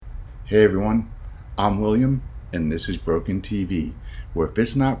Hey everyone, I'm William, and this is Broken TV, where if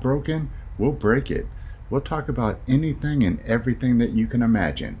it's not broken, we'll break it. We'll talk about anything and everything that you can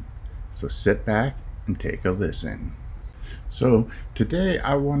imagine. So sit back and take a listen. So today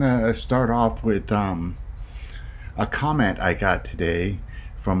I want to start off with a comment I got today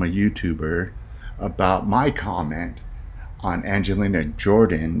from a YouTuber about my comment on Angelina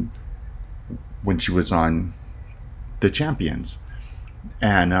Jordan when she was on The Champions.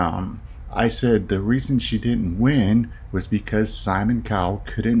 And I said the reason she didn't win was because Simon Cowell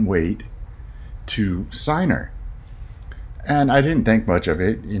couldn't wait to sign her. And I didn't think much of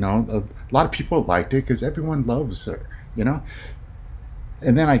it. A lot of people liked it because everyone loves her, you know?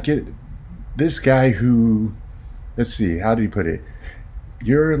 And then I get this guy who, let's see, how do you put it?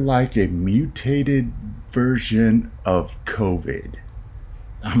 You're like a mutated version of COVID.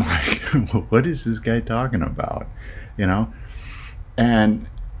 I'm like, what is this guy talking about? You know? And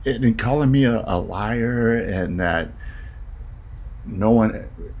calling me a liar and that no one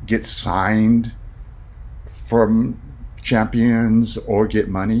gets signed from champions or get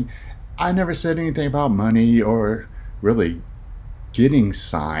money. I never said anything about money or really getting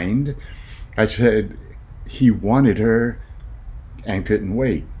signed. I said he wanted her and couldn't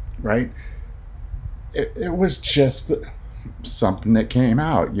wait, right? It was just something that came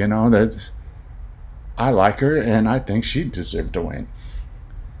out, that I like her and I think she deserved to win.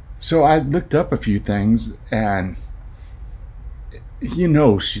 So I looked up a few things, and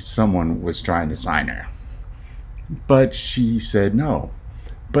someone was trying to sign her, but she said no.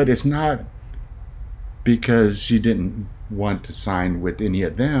 But it's not because she didn't want to sign with any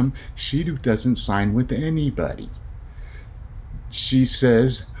of them. She doesn't sign with anybody. She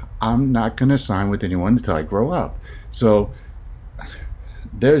says, I'm not going to sign with anyone until I grow up. So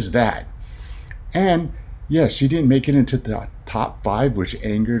there's that. And yes, she didn't make it into the top 5, which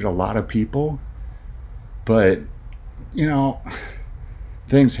angered a lot of people. But,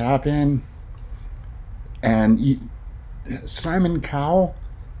 things happen. And Simon Cowell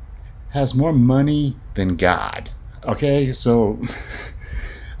has more money than God. Okay, so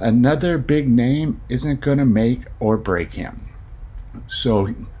another big name isn't going to make or break him. So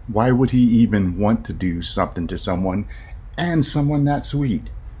why would he even want to do something to someone and someone that sweet?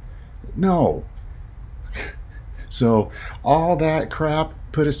 No. So all that crap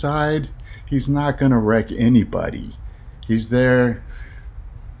put aside, he's not going to wreck anybody. He's there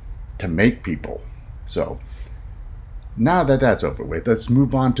to make people. So now that that's over with, let's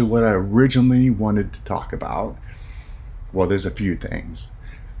move on to what I originally wanted to talk about. Well, there's a few things.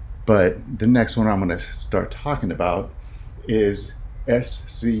 But the next one I'm going to start talking about is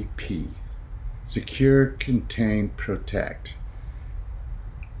SCP. Secure, Contain, Protect.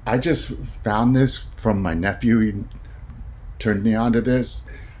 I just found this from my nephew. He turned me on to this.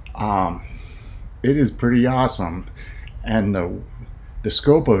 It is pretty awesome, and the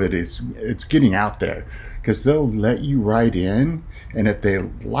scope of it is it's getting out there because they'll let you write in, and if they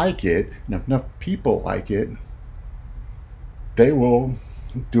like it, and if enough people like it, they will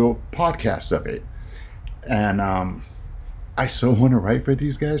do a podcast of it. And I so want to write for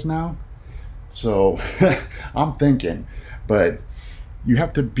these guys now. So I'm thinking, but you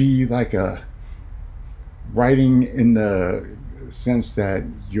have to be like a writing in the sense that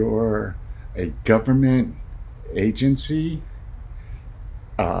you're a government agency,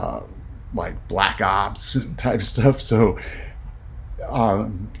 like black ops type stuff. So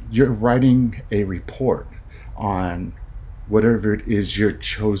you're writing a report on whatever it is you're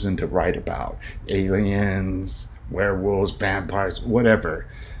chosen to write about: aliens, werewolves, vampires, whatever,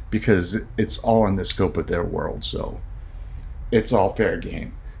 because it's all in the scope of their world. So it's all fair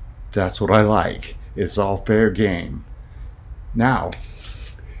game. That's what I like. It's all fair game. Now,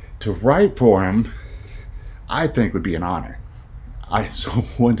 to write for him, I think would be an honor. I so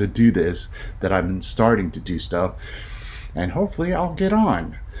want to do this that I've been starting to do stuff, and hopefully I'll get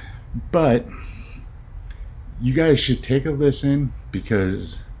on. But you guys should take a listen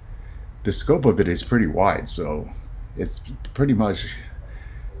because the scope of it is pretty wide. So it's pretty much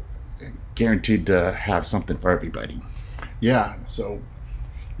guaranteed to have something for everybody. Yeah, so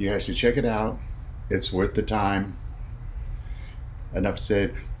you guys should check it out. It's worth the time. Enough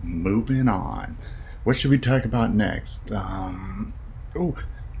said. Moving on. What should we talk about next?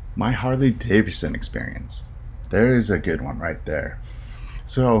 My Harley Davidson experience. There is a good one right there.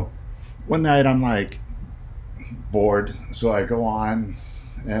 So one night I'm like bored, so I go on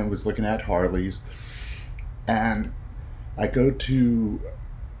and was looking at Harleys, and I go to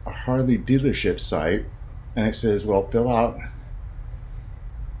a Harley dealership site, and it says, well, fill out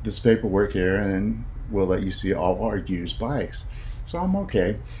this paperwork here and we'll let you see all of our used bikes. So I'm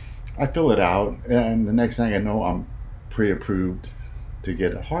okay. I fill it out, and the next thing I know, I'm pre-approved to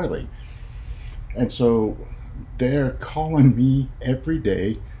get a Harley. And so they're calling me every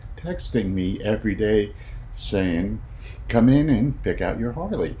day, texting me every day, saying, "Come in and pick out your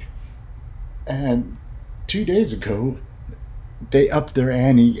Harley." And 2 days ago, they upped their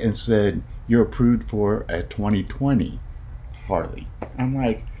ante and said, "You're approved for a 2020 Harley." I'm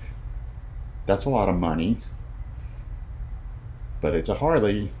like, that's a lot of money, but it's a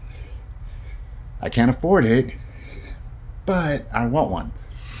Harley. I can't afford it, but I want one.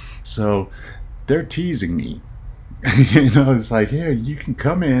 So they're teasing me. It's like, here, you can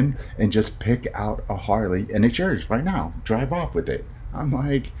come in and just pick out a Harley, and it's yours right now. Drive off with it. I'm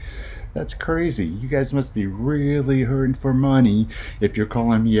like, that's crazy. You guys must be really hurting for money if you're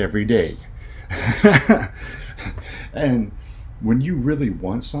calling me every day. And when you really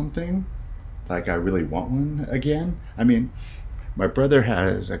want something, like I really want one again, I mean, my brother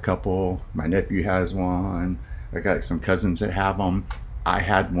has a couple, my nephew has one, I got some cousins that have them. I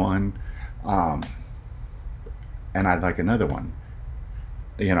had one, um, and I'd like another one.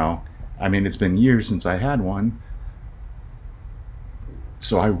 You know, I mean, it's been years since I had one,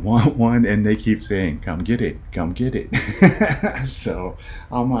 so I want one, and they keep saying, "Come get it, come get it." So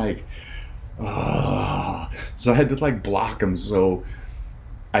I'm like, oh. So I had to like block them so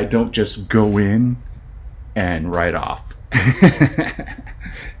I don't just go in and write off.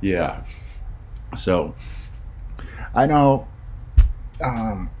 Yeah. So I know,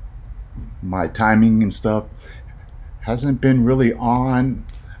 um, my timing and stuff hasn't been really on.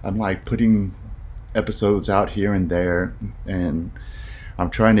 I'm like putting episodes out here and there, and I'm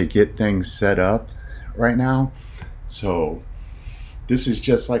trying to get things set up right now. So this is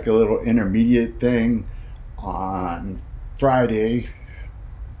just like a little intermediate thing. On Friday,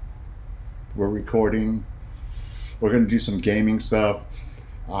 we're recording. We're going to do some gaming stuff.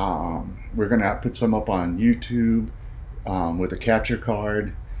 We're going to put some up on YouTube, with a capture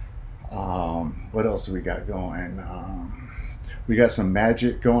card. What else do we got going? We got some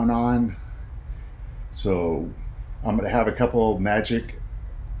magic going on. So I'm going to have a couple Magic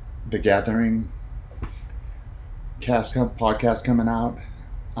the Gathering podcast coming out.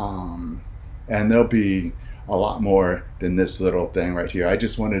 And there'll be a lot more than this little thing right here. I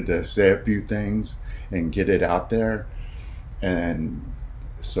just wanted to say a few things and get it out there. And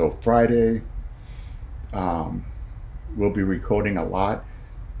so Friday, um, we'll be recording a lot,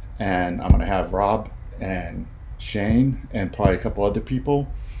 and I'm going to have Rob and Shane and probably a couple other people.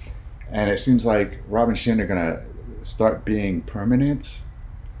 And it seems like Rob and Shane are going to start being permanent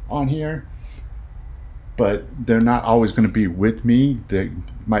on here, but they're not always going to be with me. They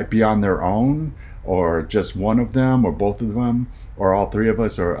might be on their own, or just one of them, or both of them, or all three of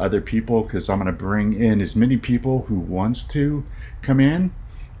us, or other people, because I'm going to bring in as many people who wants to come in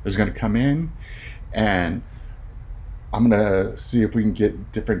is going to come in, and I'm going to see if we can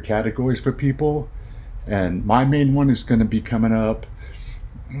get different categories for people. And my main one is going to be coming up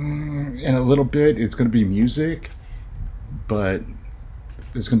in a little bit. It's going to be music, but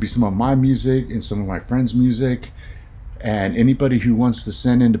there's going to be some of my music and some of my friends' music. And anybody who wants to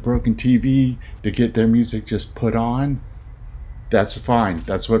send into Broken TV to get their music just put on, that's fine.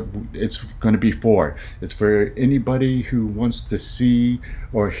 That's what it's going to be for. It's for anybody who wants to see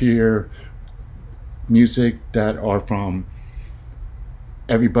or hear music that are from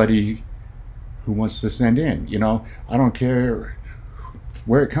everybody who wants to send in. I don't care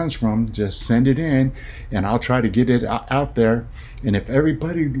where it comes from, just send it in, and I'll try to get it out there. And if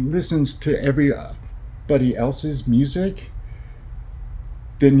everybody listens to everybody else's music,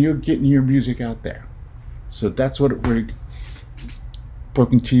 then you're getting your music out there. So that's what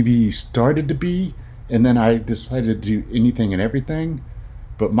Broken TV started to be, and then I decided to do anything and everything.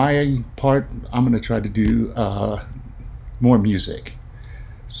 But my part, I'm going to try to do more music.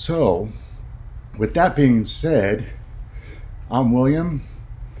 So, with that being said, I'm William.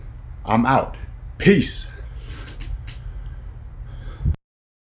 I'm out. Peace.